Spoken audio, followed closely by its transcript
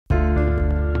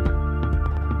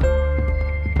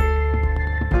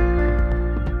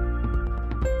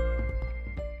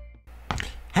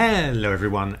Hello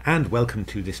everyone and welcome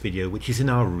to this video, which is in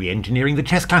our Reengineering the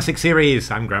Chess Classic series.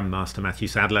 I'm Grandmaster Matthew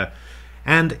Sadler,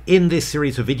 and in this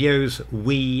series of videos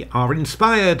we are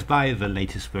inspired by the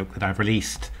latest book that I've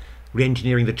released,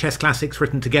 Reengineering the Chess Classics,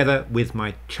 written together with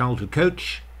my childhood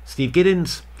coach Steve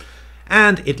Giddins,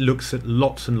 and it looks at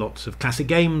lots and lots of classic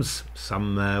games,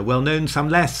 some well known, some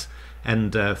less,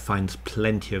 and finds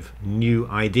plenty of new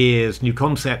ideas, new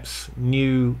concepts,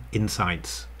 new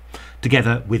insights,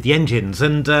 together with the engines.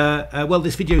 And well,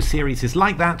 this video series is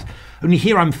like that, only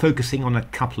here I'm focusing on a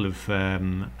couple of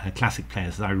classic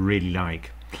players that I really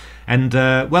like. And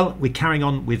well, we're carrying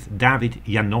on with Dawid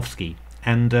Janowski,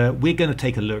 and we're going to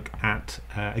take a look at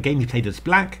a game he played as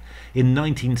black in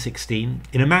 1916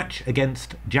 in a match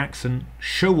against Jackson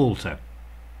Showalter.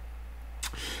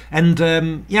 And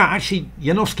yeah, actually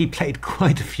Janowski played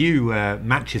quite a few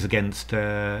matches against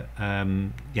yeah,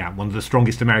 one of the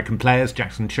strongest American players,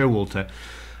 Jackson Showalter.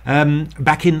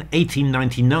 Back in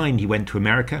 1899 he went to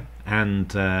America and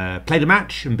played a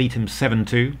match and beat him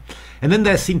 7-2. And then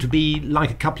there seemed to be like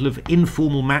a couple of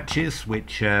informal matches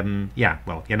which yeah,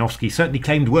 well, Janowski certainly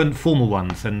claimed weren't formal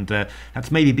ones, and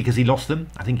that's maybe because he lost them.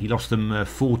 I think he lost them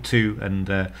 4-2 and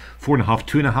 4.5,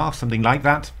 2.5, something like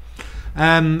that.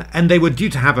 And they were due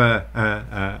to have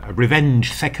a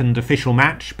revenge second official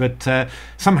match, but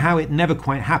somehow it never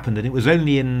quite happened, and it was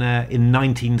only in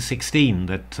 1916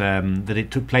 that that it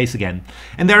took place again.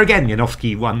 And there again,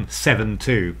 Janowski won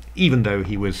 7-2, even though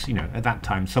he was, you know, at that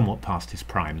time somewhat past his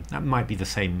prime. That might be the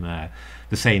same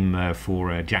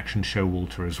for Jackson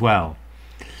Showalter as well.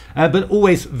 But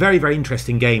always very, very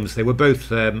interesting games. They were both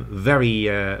very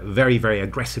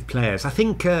aggressive players. I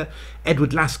think Emanuel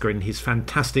Lasker, in his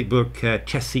fantastic book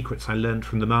Chess Secrets I Learned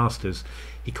from the Masters,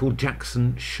 he called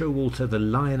Jackson Showalter the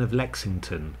Lion of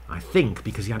Lexington, I think,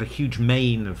 because he had a huge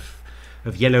mane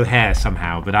of yellow hair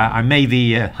somehow, but I may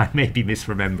be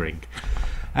misremembering.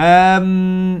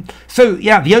 So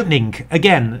yeah, the opening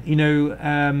again, you know,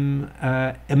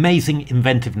 amazing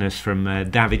inventiveness from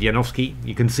Dawid Janowski.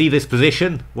 You can see this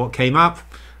position, what came up.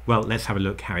 Well, let's have a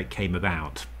look how it came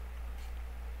about.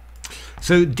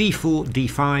 So d4,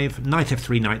 d5, knight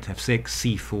f3, knight f6,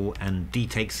 c4, and d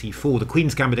takes c4. The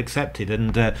Queen's Gambit accepted,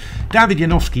 and Dawid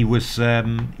Janowski was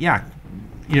yeah,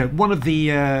 you know, one of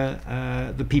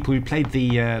the people who played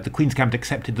the Queen's Gambit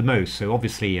accepted the most. So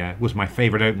obviously was my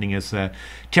favourite opening as a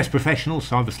chess professional.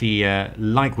 So obviously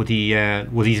like what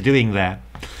he's doing there.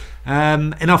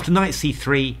 And after knight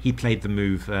c3, he played the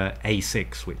move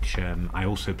a6, which I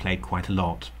also played quite a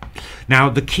lot. Now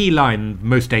the key line,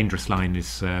 most dangerous line,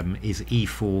 is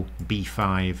e4,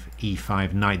 b5,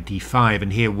 e5, knight d5,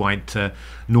 and here white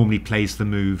normally plays the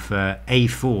move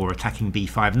a4, attacking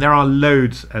b5, and there are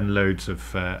loads and loads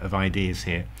of ideas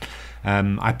here.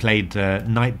 I played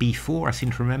knight b4, I seem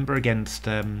to remember, against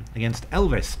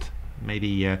Elvest,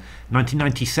 maybe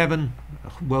 1997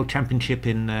 World Championship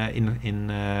in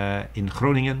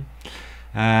Groningen.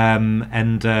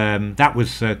 And that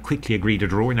was quickly agreed a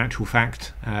draw, in actual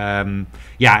fact.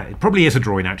 Yeah, it probably is a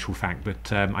draw in actual fact,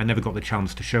 but I never got the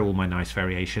chance to show all my nice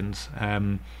variations.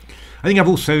 I think I've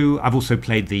also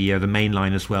played the main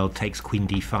line as well, takes queen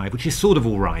d5, which is sort of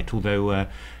all right, although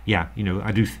yeah, you know,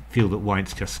 I do feel that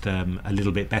white's just a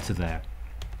little bit better there.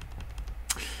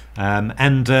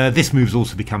 And this move's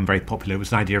also become very popular. It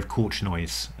was an idea of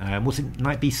Korchnoi. Was it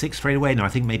knight b6 straight away? No, I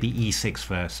think maybe e6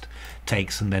 first,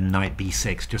 takes, and then knight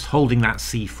b6, just holding that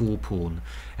c4 pawn,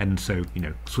 and so, you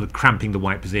know, sort of cramping the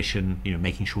white position, you know,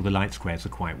 making sure the light squares are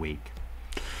quite weak.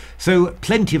 So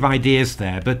plenty of ideas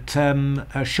there, but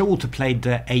Showalter played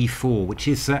a4, which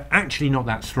is actually not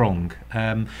that strong.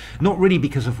 Not really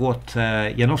because of what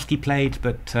Janowski played,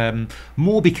 but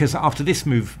more because after this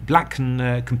move, black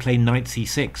can play knight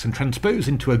c6 and transpose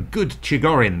into a good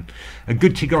Chigorin. A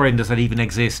good Chigorin, does that even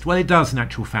exist? Well, it does in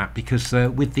actual fact, because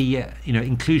with the you know,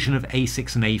 inclusion of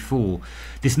a6 and a4,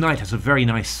 this knight has a very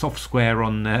nice soft square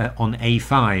on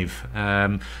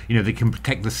a5. You know, they can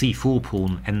protect the c4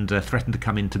 pawn and threaten to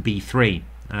come into b3.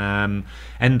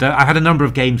 And I had a number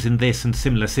of games in this and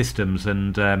similar systems,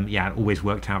 and yeah, it always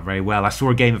worked out very well. I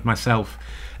saw a game of myself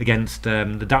against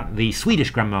the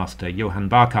Swedish Grandmaster Johan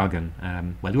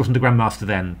Barkhagen. Well, he wasn't a Grandmaster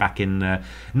then, back in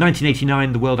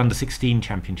 1989, the World Under-16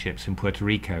 Championships in Puerto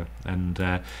Rico, and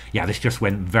yeah, this just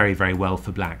went very, very well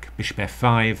for black. Bishop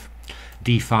f5,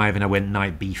 d5, and I went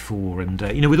knight b4, and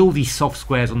you know, with all these soft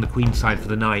squares on the queen side for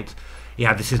the knight,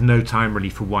 yeah, this is no time really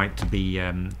for white to be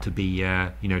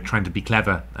you know, trying to be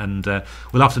clever. And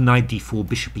well, after knight d4,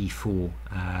 bishop e4,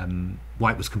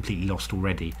 white was completely lost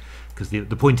already, because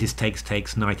the point is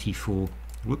takes, knight e4,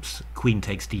 whoops, queen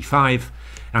takes d5, and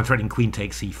I'm threatening queen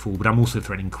takes e4, but I'm also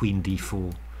threatening queen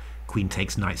d4, queen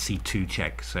takes knight c2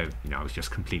 check. So I was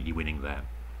just completely winning there.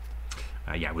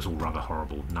 Yeah, it was all rather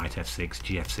horrible. Knight f6,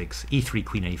 gf6, e3,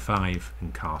 queen a5,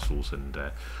 and castles, and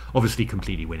obviously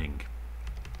completely winning.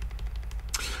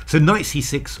 So knight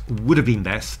c6 would have been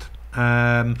best,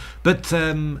 but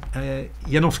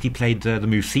Janowski played the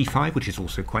move c5, which is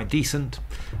also quite decent,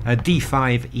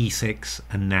 d5, e6,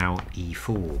 and now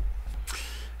e4.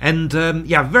 And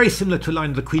yeah, very similar to a line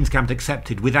of the Queen's Gambit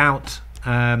accepted without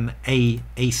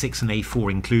a6 and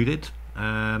a4 included.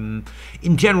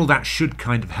 In general, that should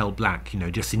kind of help black,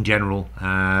 just in general.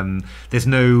 There's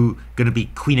no going to be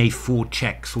queen a4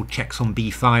 checks or checks on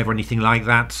b5 or anything like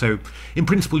that. So in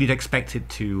principle, you'd expect it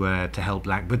to help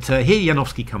black. But here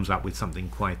Janowski comes up with something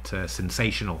quite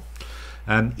sensational.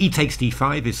 E takes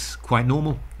d5 is quite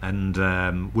normal and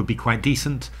would be quite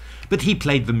decent. But he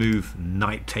played the move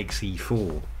knight takes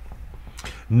e4.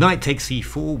 Knight takes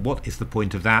e4, what is the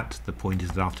point of that? The point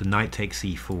is that after knight takes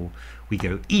e4, we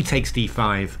go e takes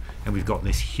d5, and we've got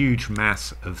this huge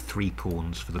mass of 3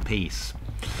 pawns for the piece.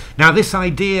 Now this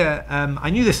idea, I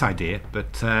knew this idea,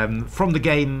 but from the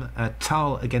game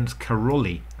Tal against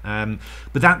Karolyi,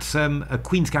 but that's a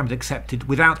Queen's Gambit accepted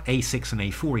without a6 and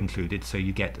a4 included, so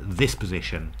you get this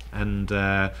position. And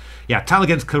yeah, Tal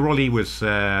against Karolyi was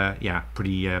yeah,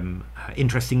 pretty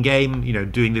interesting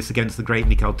game, doing this against the great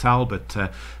Mikhail Tal, but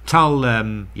Tal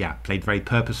yeah, played very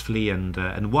purposefully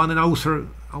and won. And I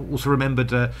also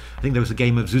remembered I think there was a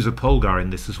game of Zuzа Polgar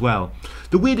in this as well.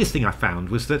 The weirdest thing I found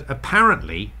was that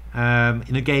apparently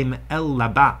in a game El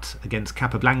Labat against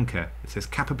Capablanca, it says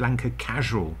Capablanca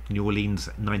Casual, New Orleans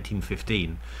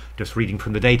 1915, just reading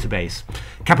from the database.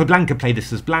 Capablanca played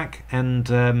this as black and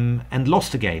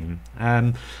lost a game.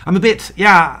 I'm a bit,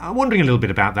 yeah, I'm wondering a little bit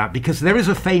about that, because there is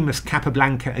a famous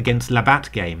Capablanca against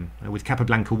Labat game with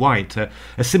Capablanca white, a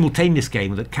simultaneous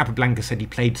game that Capablanca said he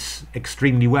played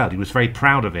extremely well. He was very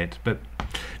proud of it, but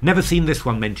never seen this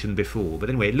one mentioned before. But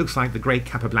anyway, it looks like the great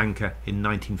Capablanca in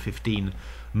 1915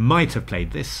 might have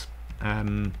played this.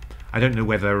 I don't know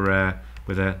whether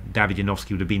Dawid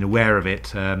Janowski would have been aware of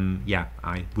it. Yeah,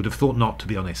 I would have thought not, to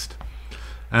be honest.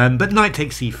 But knight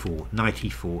takes e4, knight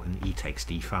e4, and e takes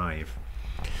d5.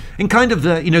 And kind of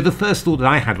the first thought that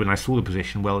I had when I saw the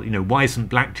position, well, why isn't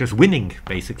black just winning,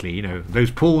 basically?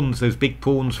 Those pawns, those big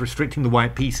pawns restricting the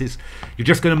white pieces, you're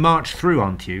just going to march through,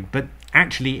 aren't you? But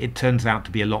actually it turns out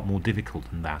to be a lot more difficult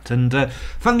than that. And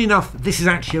funnily enough, this is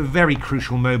actually a very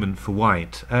crucial moment for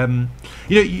white.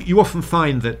 You often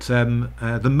find that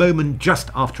the moment just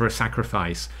after a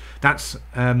sacrifice, that's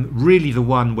really the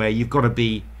one where you've got to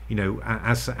be,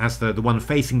 as the one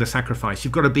facing the sacrifice,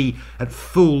 you've got to be at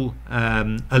full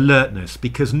alertness,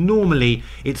 because normally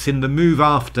it's in the move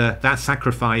after that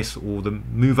sacrifice, or the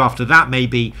move after that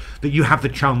maybe, that you have the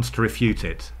chance to refute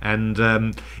it. And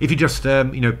if you just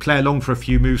play along for a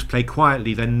few moves, play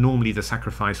quietly, then normally the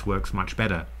sacrifice works much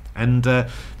better. And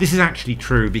this is actually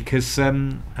true, because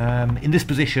in this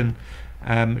position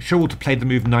Showalter played the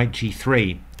move knight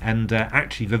g3, and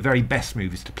actually the very best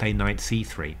move is to play knight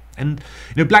c3. And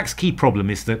black's key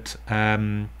problem is that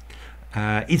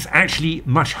it's actually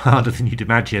much harder than you'd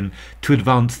imagine to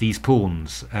advance these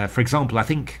pawns. For example, I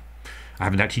think, I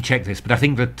haven't actually checked this, but I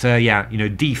think that yeah,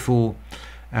 d4,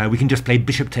 we can just play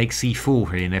bishop takes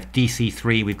c4 here, and if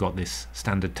dc3 we've got this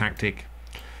standard tactic,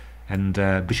 and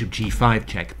bishop g5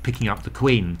 check, picking up the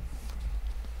queen.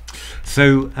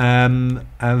 So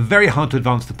very hard to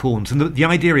advance the pawns, and the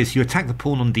idea is you attack the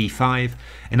pawn on d5,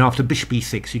 and after bishop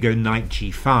e6 you go knight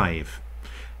g5,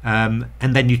 and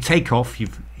then you take off.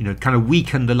 You've kind of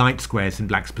weakened the light squares in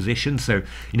black's position, so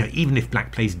even if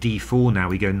black plays d4 now,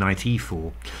 we go knight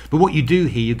e4. But what you do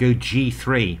here, you go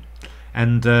g3,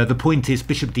 and the point is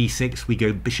bishop d6, we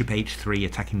go bishop h3,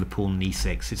 attacking the pawn on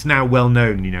e6. It's now well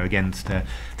known against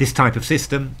this type of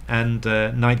system, and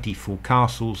knight d4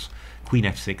 castles, queen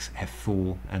f6,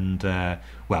 f4, and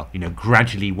well,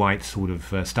 gradually white sort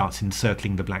of starts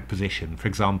encircling the black position. For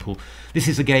example, this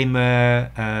is a game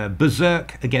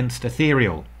Berserk against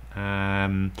Ethereal.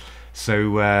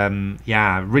 So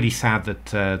yeah, really sad that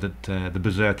the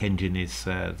Berserk engine is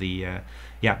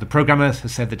yeah, the programmer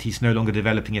has said that he's no longer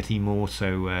developing it anymore,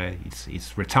 so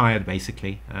it's retired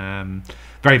basically.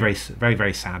 Very,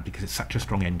 very sad, because it's such a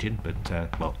strong engine. But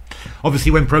well,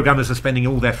 obviously when programmers are spending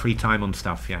all their free time on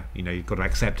stuff, yeah, you've got to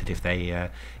accept it if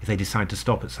they decide to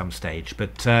stop at some stage.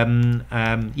 But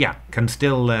yeah, can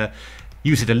still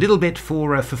use it a little bit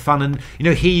for fun. And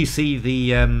here you see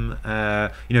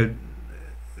the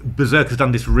Berserker's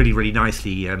done this really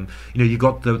nicely. You've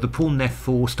got the pawn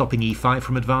f4 stopping e5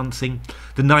 from advancing.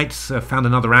 The knight's found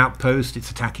another outpost.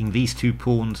 It's attacking these two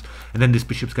pawns, and then this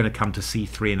bishop's going to come to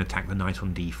c3 and attack the knight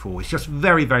on d4. It's just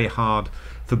very hard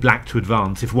for black to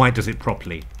advance if white does it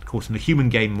properly. Of course, in the human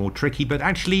game, more tricky, but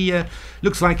actually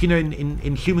looks like,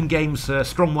 in human games,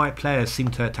 strong white players seem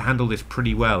to handle this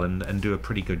pretty well and do a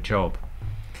pretty good job.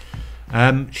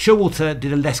 Showalter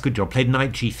did a less good job, played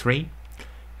knight g3.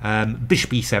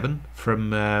 Bishop e7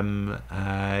 from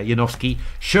Janowski,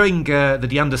 showing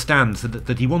that he understands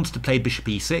that he wants to play bishop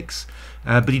e6,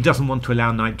 but he doesn't want to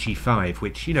allow knight g5,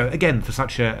 which, again, for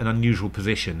such an unusual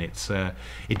position, it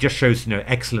just shows,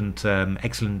 excellent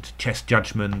chess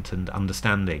judgment and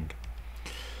understanding.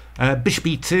 Bishop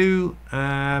e2,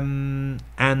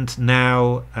 and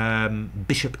now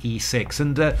bishop e6,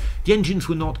 and the engines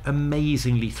were not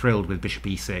amazingly thrilled with bishop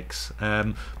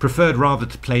e6. Preferred rather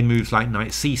to play moves like knight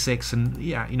c6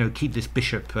 and keep this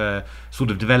bishop sort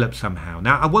of developed somehow.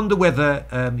 Now I wonder whether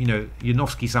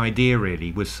Janowski's idea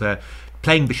really was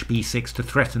playing bishop e6 to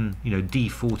threaten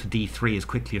d4 to d3 as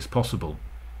quickly as possible.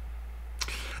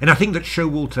 And I think that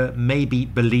Showalter maybe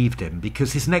believed him,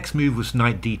 because his next move was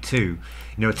knight d2,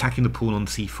 attacking the pawn on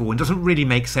c4, and doesn't really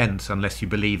make sense unless you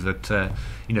believe that that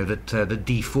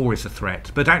d4 is a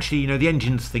threat. But actually, the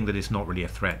engines think that it's not really a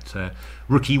threat.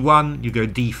 Rook e1, you go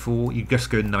d4, you just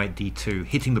go knight d2,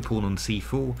 hitting the pawn on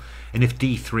c4, and if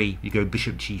d3, you go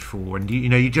bishop g4, and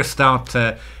you just start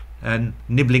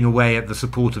nibbling away at the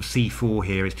support of c4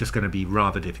 here. It's just going to be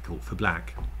rather difficult for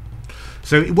black.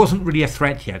 So it wasn't really a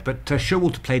threat yet, but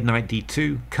Showalter played knight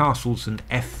d2, castles, and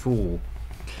f4.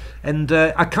 And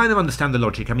I kind of understand the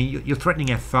logic. I mean, you're threatening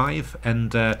f5,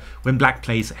 and when black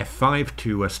plays f5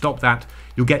 to stop that,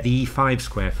 you'll get the e5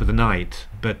 square for the knight.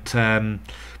 But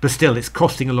still, it's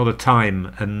costing a lot of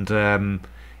time, and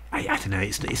I don't know.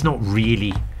 It's not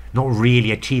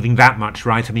really achieving that much,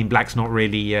 right? I mean, black's not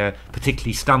really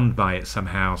particularly stunned by it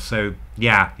somehow. So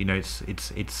yeah,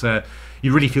 it's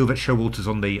you really feel that Showalter's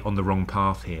on the wrong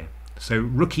path here. So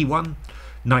rook e1,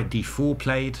 knight d4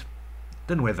 played.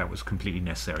 Don't know whether that was completely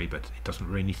necessary, but it doesn't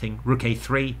really anything. Rook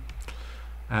a3,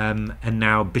 and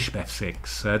now bishop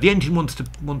f6. The engine wants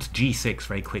g6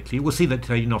 very quickly. We'll see that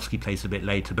Janowski plays a bit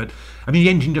later, but I mean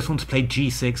the engine just wants to play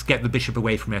g6, get the bishop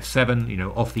away from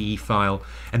f7, off the e file,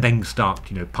 and then start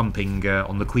pumping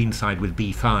on the queen side with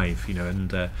b5,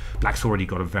 and black's already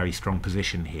got a very strong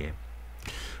position here.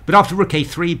 But after rook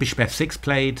a3, bishop f6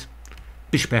 played,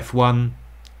 bishop f1,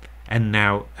 and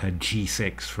now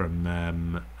g6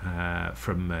 from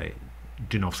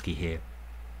Janowski here.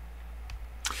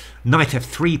 Knight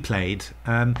f3 played,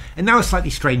 and now a slightly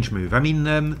strange move. I mean,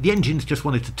 the engines just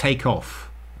wanted to take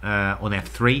off on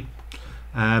f3,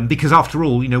 because after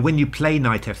all, when you play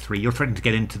knight f3, you're threatening to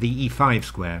get into the e5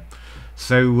 square.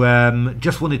 So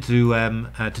just wanted to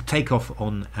take off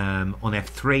on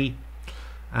f3.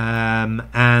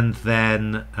 And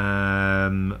then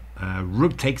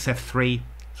rook takes f3.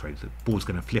 Sorry, the board's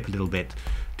going to flip a little bit.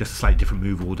 Just a slightly different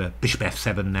move order. Bishop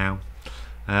f7 now.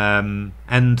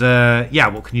 Yeah,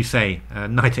 what can you say?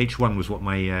 Knight h1 was what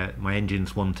my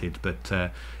engines wanted, but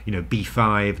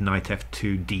b5, knight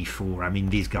f2, d4. I mean,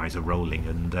 these guys are rolling,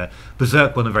 and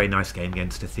Berserk won a very nice game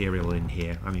against Ethereal in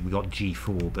here. I mean, we got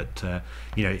g4, but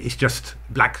it's just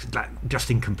black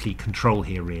just in complete control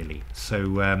here, really.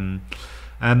 So.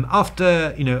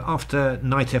 After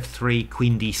knight f3,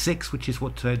 queen d6, which is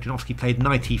what Janowski played,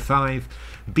 knight e5,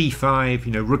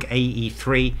 b5, rook a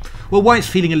e3. Well, white's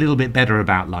feeling a little bit better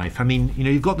about life. I mean,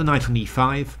 you've got the knight on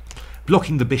e5,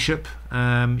 blocking the bishop.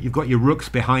 You've got your rooks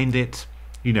behind it.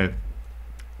 You're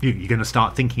going to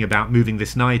start thinking about moving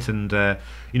this knight and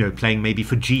playing maybe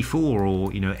for g4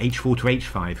 or h4 to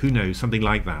h5. Who knows? Something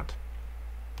like that.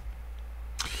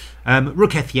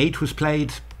 Rook f8 was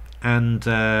played,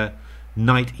 and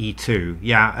knight e2.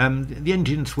 Yeah, the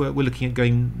engines were looking at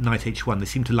going knight h1. They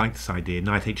seem to like this idea,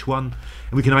 knight h1, and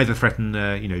we can either threaten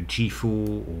g4,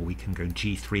 or we can go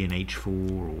g3 and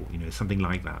h4, or something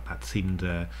like that. That seemed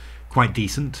quite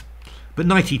decent. But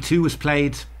knight e2 was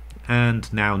played,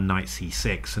 and now knight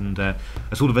c6, and a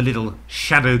sort of a little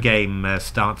shadow game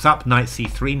starts up. Knight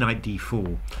c3, knight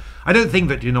d4. I don't think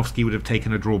that Janowski would have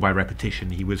taken a draw by repetition.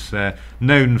 He was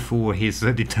known for his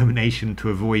determination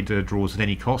to avoid draws at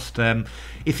any cost.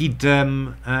 If he'd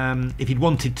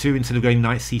wanted to, instead of going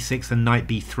knight c6, then knight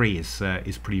b3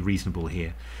 is pretty reasonable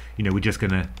here. We're just going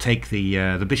to take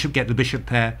the bishop, get the bishop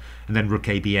pair, and then rook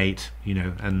a b8.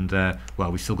 And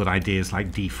well, we've still got ideas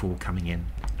like d4 coming in.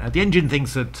 The engine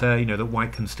thinks that that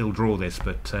white can still draw this,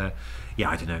 but yeah,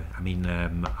 I don't know. I mean,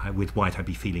 with white, I'd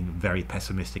be feeling very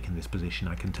pessimistic in this position,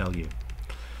 I can tell you.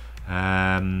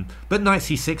 But knight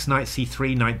c6, knight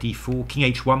c3, knight d4,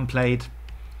 king h1 played,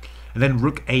 and then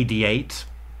rook a d8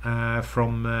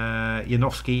 from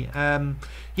Janowski.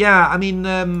 Yeah, I mean,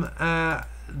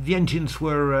 the engines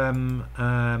were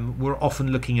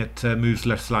often looking at moves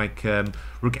less like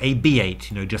rook a b8,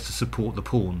 you know, just to support the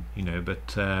pawn, you know.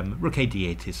 But rook a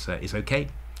d8 is okay.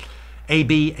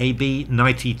 A-B,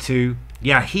 knight e2.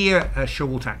 Yeah, here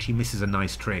Showalter actually misses a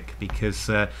nice trick, because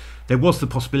there was the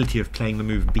possibility of playing the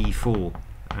move b4.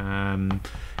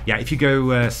 Yeah, if you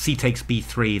go c takes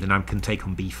b3, then I can take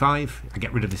on b5. I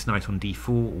get rid of this knight on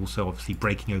d4, also obviously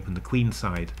breaking open the queen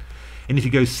side. And if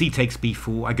you go c takes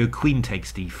b4, I go queen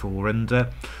takes d4, and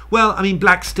well, I mean,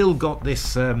 black still got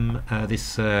this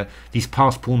these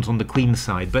passed pawns on the queen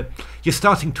side, but you're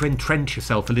starting to entrench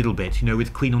yourself a little bit, you know,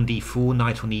 with queen on d4,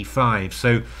 knight on e5. So,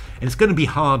 and it's going to be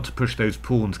hard to push those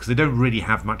pawns because they don't really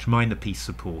have much minor piece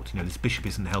support. You know, this bishop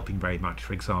isn't helping very much,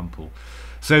 for example.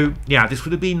 So yeah, this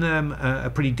would have been a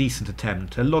pretty decent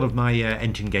attempt. A lot of my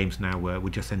engine games now were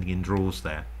just ending in draws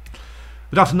there.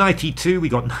 But after knight e2, we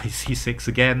got knight c6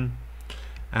 again.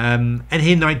 And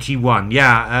here knight g1,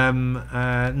 yeah,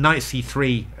 knight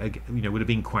c3, you know, would have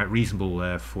been quite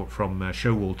reasonable from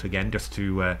Showalter again, just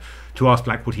to ask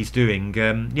black what he's doing.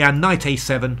 Yeah, knight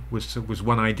a7 was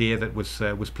one idea that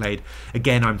was played.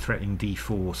 Again, I'm threatening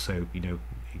d4, so you know,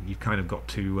 you've kind of got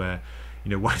to you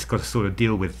know, one's got to sort of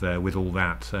deal with all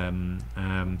that.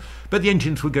 But the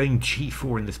engines were going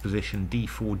g4 in this position,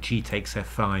 d4, g takes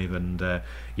f5, and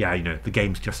yeah, you know, the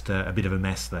game's just a bit of a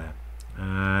mess there.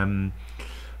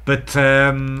 But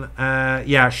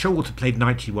yeah, Showalter played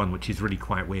knight g1, which is really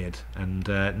quite weird, and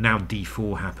now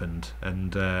d4 happened,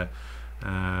 and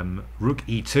rook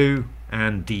e2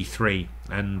 and d3,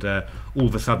 and all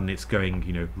of a sudden it's going,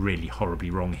 you know, really horribly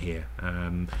wrong here.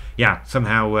 Yeah,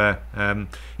 somehow,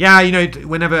 yeah, you know,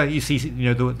 whenever you see,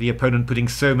 you know, the opponent putting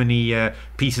so many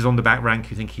pieces on the back rank,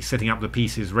 you think he's setting up the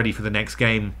pieces ready for the next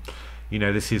game. You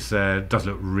know, this is does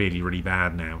look really, really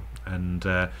bad now. And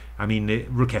I mean,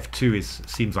 rook f2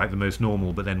 seems like the most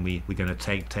normal, but then we're going to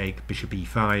take bishop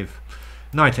e5,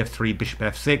 knight f3, bishop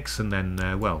f6, and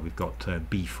then well, we've got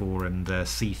b4 and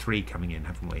c3 coming in,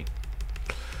 haven't we?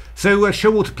 So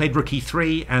Showalter played rook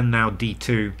e3 and now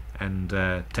d2, and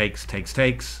takes,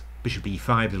 bishop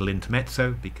e5, little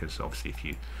intermezzo, because obviously if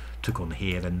you took on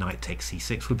here, then knight takes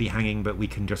c6 would be hanging, but we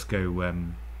can just go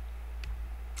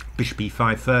bishop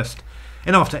e5 first,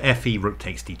 and after fe, rook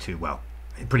takes d2. Well,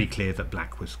 pretty clear that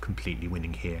black was completely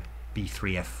winning here.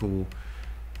 b3, f4,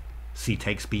 c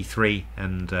takes b3,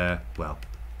 and well,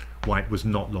 white was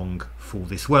not long for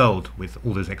this world with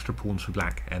all those extra pawns for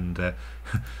black, and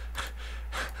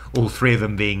all three of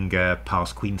them being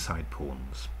passed queenside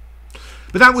pawns.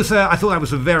 But that was, I thought that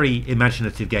was a very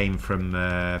imaginative game from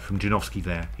Janowski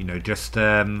there. You know, just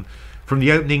from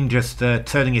the opening, just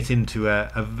turning it into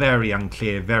a very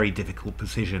unclear, very difficult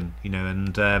position. You know,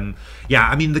 and yeah,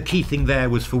 I mean, the key thing there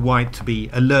was for white to be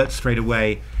alert straight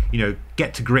away. You know,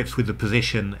 get to grips with the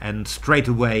position and straight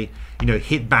away, you know,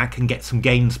 hit back and get some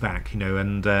gains back, you know,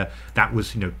 and that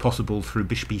was, you know, possible through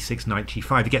bishop e6, knight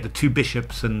g5 to get the two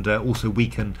bishops and also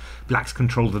weaken black's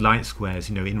control of the light squares,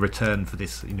 you know, in return for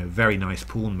this, you know, very nice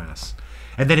pawn mass.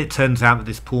 And then it turns out that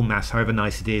this pawn mass, however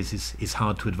nice it is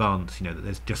hard to advance, you know, that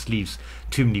there just leaves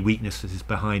too many weaknesses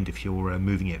behind if you're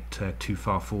moving it too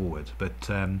far forward. But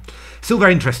still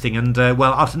very interesting. And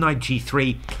well, after knight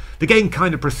g3, the game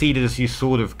kind of proceeded as you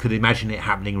sort of could imagine it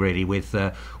happening, really, with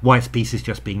white's pieces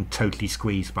just being totally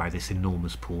squeezed by this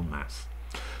enormous pawn mass.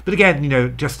 But again, you know,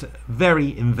 just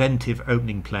very inventive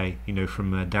opening play, you know,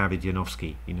 from Dawid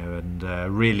Janowski, you know, and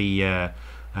really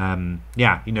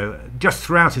yeah, you know, just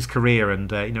throughout his career,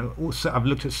 and you know, also I've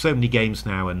looked at so many games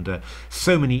now, and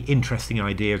so many interesting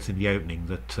ideas in the opening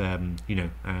that you know,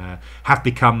 have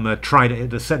become tried.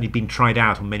 They've certainly been tried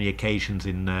out on many occasions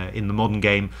in the modern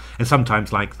game, and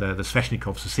sometimes, like the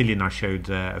Sveshnikov Sicilian I showed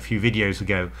a few videos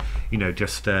ago, you know,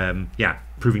 just yeah,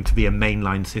 proving to be a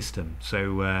mainline system.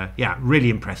 So yeah, really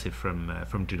impressive from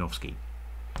Janowski.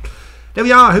 There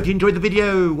we are. I hope you enjoyed the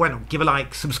video. Why not give a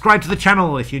like, subscribe to the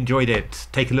channel if you enjoyed it.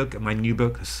 Take a look at my new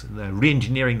book,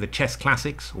 Reengineering the Chess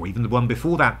Classics, or even the one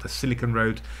before that, The Silicon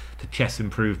Road to Chess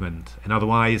Improvement. And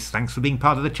otherwise, thanks for being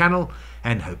part of the channel,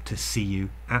 and hope to see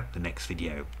you at the next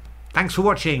video. Thanks for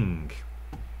watching.